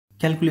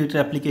Calculator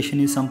application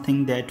is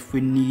something that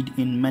we need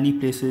in many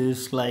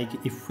places, like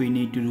if we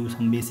need to do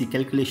some basic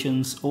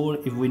calculations, or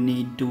if we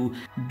need to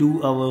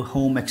do our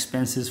home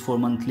expenses for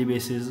monthly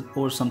basis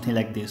or something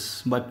like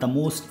this. But the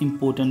most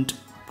important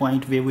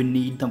point where we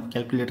need the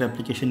calculator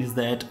application is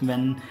that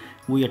when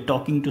we are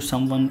talking to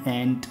someone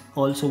and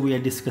also we are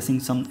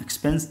discussing some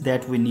expense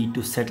that we need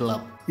to settle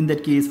up. In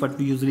that case, what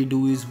we usually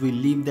do is we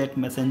leave that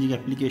messaging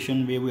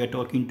application where we are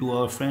talking to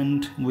our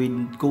friend, we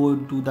go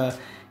to the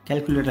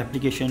calculator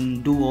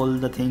application, do all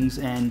the things,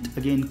 and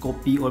again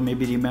copy or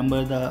maybe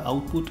remember the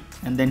output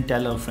and then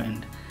tell our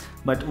friend.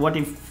 But what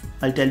if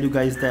I'll tell you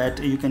guys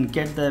that you can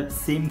get the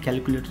same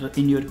calculator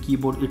in your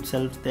keyboard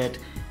itself, that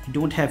you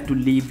don't have to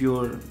leave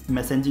your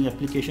messaging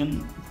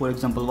application, for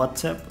example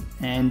WhatsApp,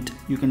 and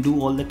you can do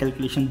all the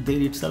calculations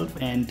there itself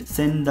and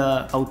send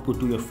the output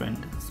to your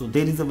friend. So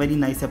there is a very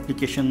nice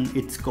application,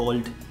 it's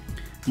called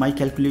My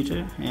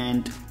Calculator,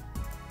 and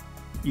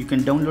you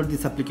can download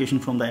this application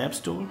from the App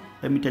Store.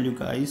 Let me tell you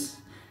guys.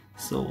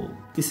 So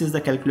this is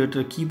the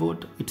calculator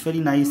keyboard. It's very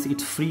nice,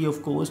 it's free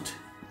of cost.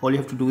 All you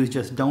have to do is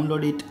just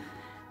download it,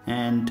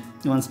 and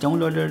once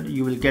downloaded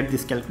you will get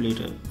this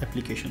calculator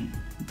application.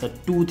 The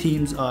two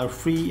themes are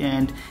free,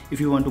 and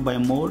if you want to buy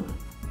more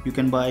you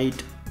can buy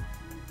it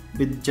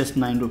with just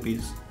 9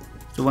 rupees.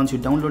 So once you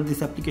download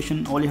this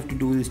application, all you have to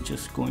do is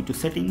just go into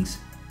settings,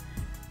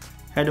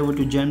 head over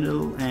to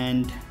general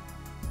and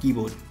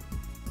keyboard.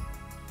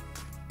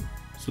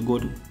 So go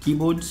to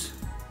keyboards,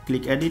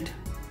 click edit,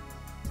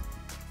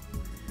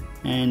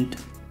 and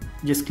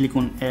just click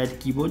on add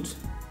keyboards.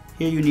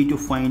 Here you need to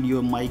find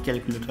your My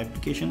Calculator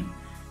application,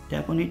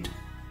 tap on it,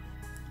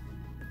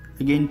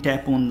 again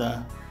tap on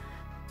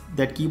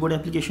that keyboard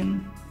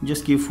application,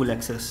 just give full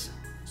access.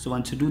 So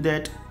once you do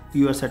that,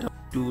 you are set up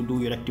to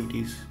do your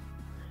activities.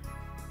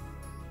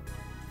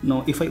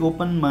 Now if I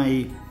open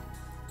my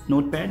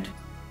notepad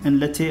and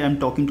let's say I'm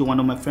talking to one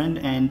of my friend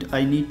and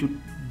I need to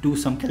do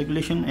some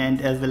calculation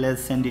and as well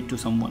as send it to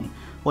someone,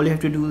 all you have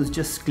to do is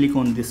just click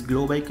on this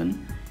globe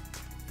icon.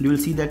 You will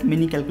see that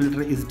mini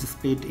calculator is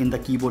displayed in the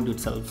keyboard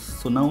itself.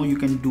 So now you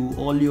can do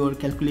all your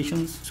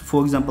calculations.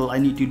 For example, I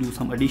need to do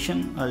some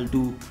addition. I'll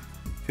do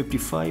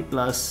 55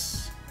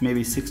 plus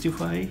maybe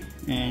 65,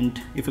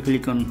 and if I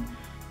click on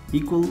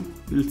equal,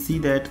 you'll see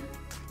that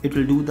it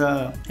will do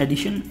the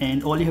addition,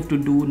 and all you have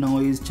to do now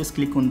is just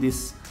click on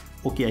this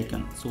OK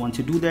icon. So once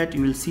you do that,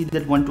 you will see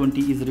that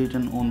 120 is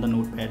written on the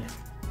notepad.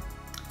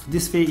 So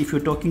this way, if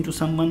you're talking to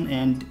someone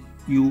and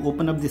you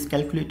open up this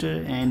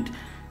calculator and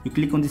you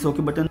click on this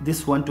OK button,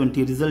 this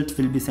 120 result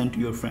will be sent to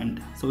your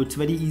friend. So it's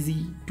very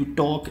easy to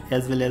talk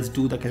as well as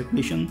do the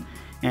calculation.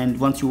 And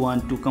once you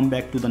want to come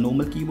back to the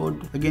normal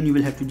keyboard, again you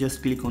will have to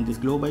just click on this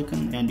globe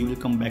icon and you will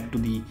come back to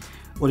the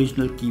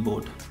original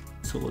keyboard.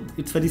 So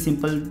it's very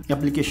simple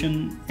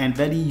application and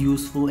very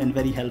useful and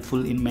very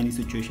helpful in many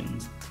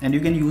situations. And you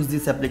can use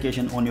this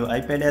application on your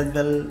iPad as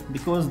well,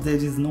 because there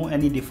is no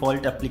any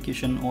default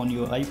application on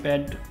your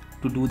iPad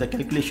to do the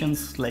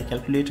calculations like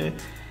calculator.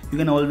 You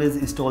can always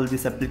install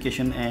this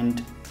application,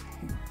 and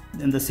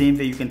in the same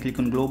way you can click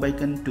on globe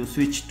icon to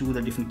switch to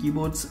the different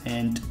keyboards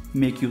and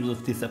make use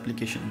of this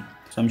application.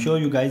 So I'm sure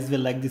you guys will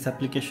like this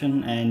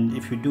application, and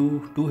if you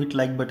do hit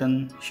like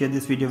button, share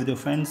this video with your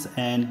friends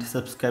and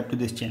subscribe to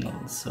this channel.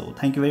 So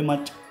thank you very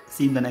much.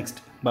 See you in the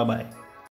next. Bye bye.